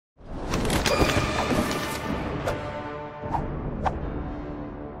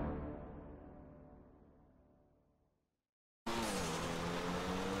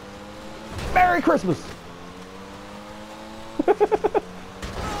Merry Christmas!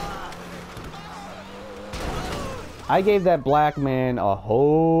 I gave that black man a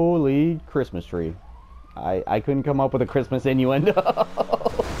holy Christmas tree. I couldn't come up with a Christmas innuendo.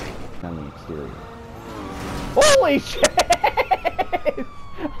 On the exterior. Holy shit!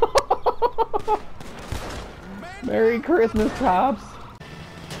 Merry Christmas, cops.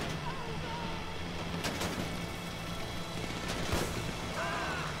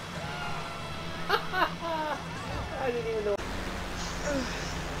 I didn't even know.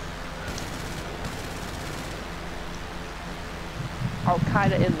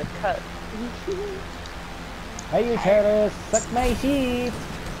 Al-Qaeda in the cut. Hey, you terrorists, suck my sheep.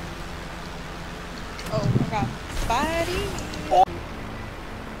 Oh my god. Buddy!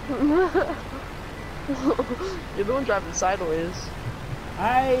 You're the one driving sideways.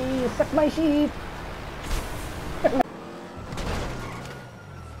 I suck my sheep.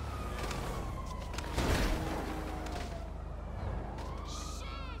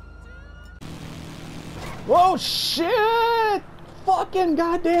 Whoa, shit! Fucking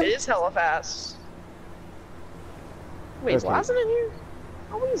goddamn! It is hella fast. Wait, is Okay. Lazen in here?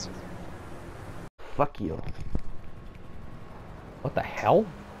 How easy? Fuck you. What the hell?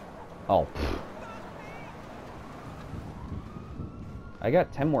 Oh. I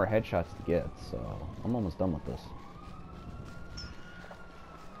got 10 more headshots to get, so I'm almost done with this.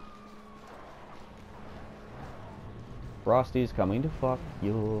 Frosty's coming to fuck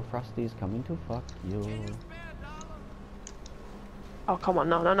you. Frosty's coming to fuck you. Oh, come on.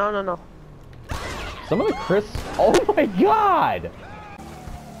 No, no, no, no, no. Some of the Chris. Oh my god!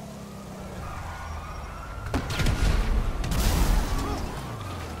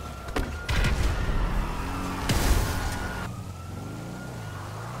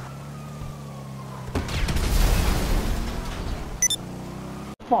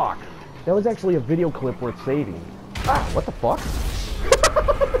 Fuck! That was actually a video clip worth saving. Ah, what the fuck?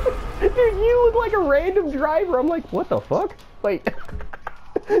 Dude, you look like a random driver. I'm like, what the fuck? Wait.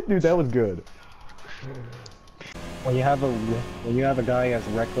 Dude, that was good. When you have a guy as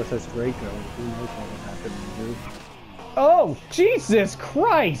reckless as Draco, who knows what will happen to you? Oh, Jesus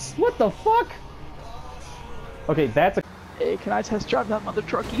Christ! What the fuck? Okay, that's a. Hey, can I test drive that mother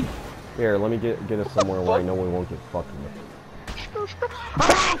truckie? Here, let me get us somewhere where I know we won't get fucked with.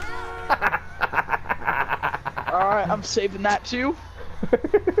 Alright, I'm saving that too.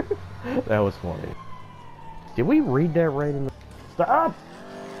 That was funny. Did we read that right in the... Stop!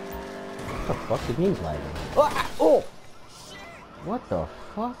 What the fuck? The game's lagging. Ah! Oh! What the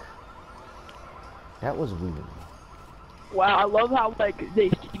fuck? That was weird. Wow, I love how, like, they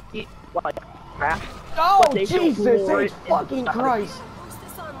keep, like, crap. Oh, But they don't Jesus lure H it fucking into Christ!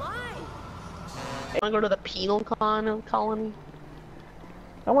 I wanna go to the penal colony?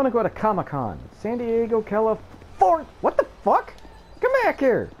 I want to go to Comic-Con. San Diego, California. What the fuck? Come back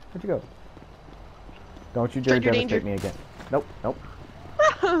here! Where'd you go? Don't you dare Stranger devastate danger. me again. Nope, nope.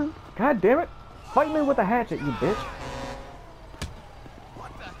 God damn it! Fight me with a hatchet, you bitch!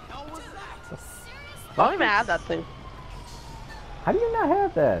 What the hell was that? I don't even have that thing. How do you not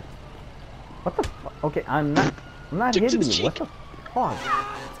have that? What the fuck? Okay, I'm not Took to hitting the you. What cheek. the fuck?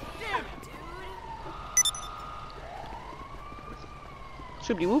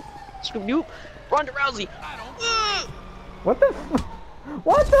 Scooby-Whoop. Scooby-Whoop. Ronda Rousey. What the fuck?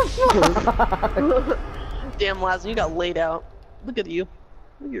 What the fuck? Damn, Lazen, you got laid out. Look at you.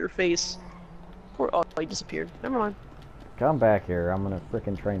 Look at your face. Poor. Oh, he disappeared. Never mind. Come back here. I'm gonna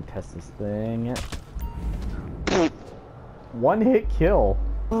frickin' try and test this thing. One hit kill.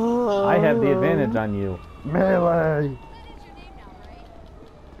 I have the advantage on you. Melee.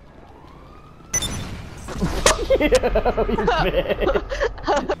 You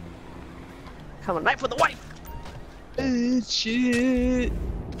bitch. Come on, knife with the wife. Shit.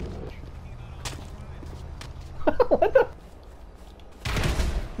 What the?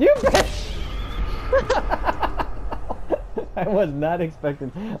 You bitch! I was not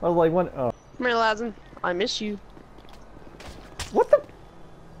expecting. I was like, what? Oh. Come here, Lazen. I miss you. What the?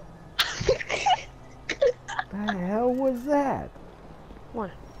 The hell was that?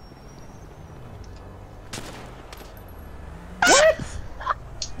 What? What?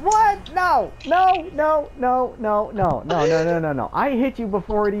 What? No! No! No! No! No! No! No! No! No! No! No! I hit you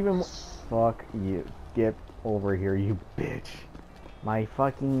before it even. Fuck you! Get over here, you bitch! My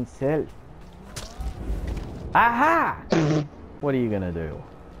fucking self. Aha! What are you gonna do?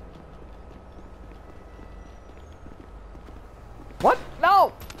 What?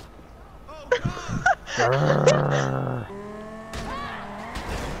 No!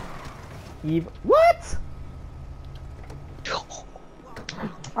 Eve. What?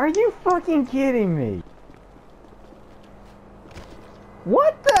 Are you fucking kidding me?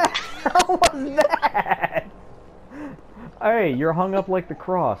 What the hell was that? Hey, you're hung up like the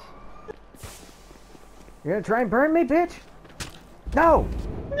cross. You're gonna try and burn me, bitch? No!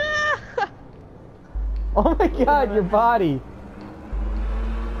 Oh my god, your body!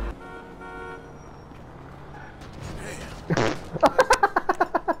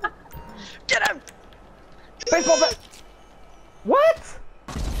 Get him! Baseball bat! What?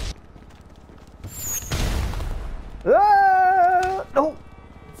 Ah! No!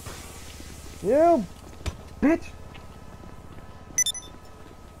 You bitch!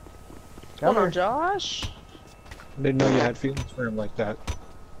 Come Come on, here. Josh. I didn't know you had feelings for him like that.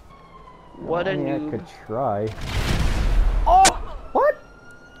 What a I noob. could try. Oh! What?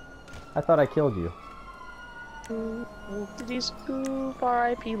 I thought I killed you. Did he scoop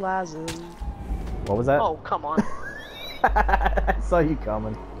R.I.P. Lazin? What was that? Oh, come on. I saw you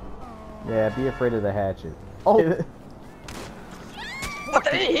coming. Yeah, be afraid of the hatchet. Oh! What,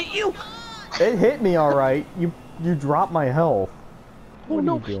 did it hit you? It hit me alright. You dropped my health. Oh What are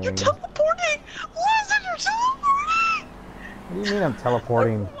no, you doing? you're teleporting! Lazin, you're teleporting! What do you mean I'm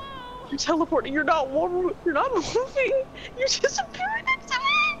teleporting? You're teleporting, you're not moving, you're disappearing next to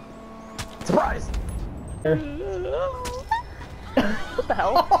me! Surprise! What the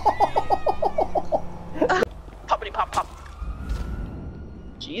hell? Poppity pop pop.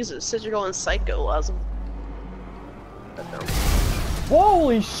 Jesus, said you're going psycho, Lazim.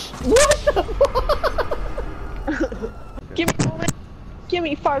 Holy sh! What the fuck? Give me a moment. Give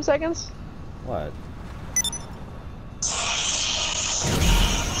me 5 seconds. What?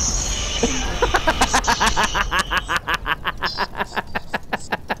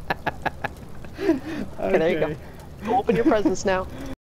 Okay, there you go. Open your presents now.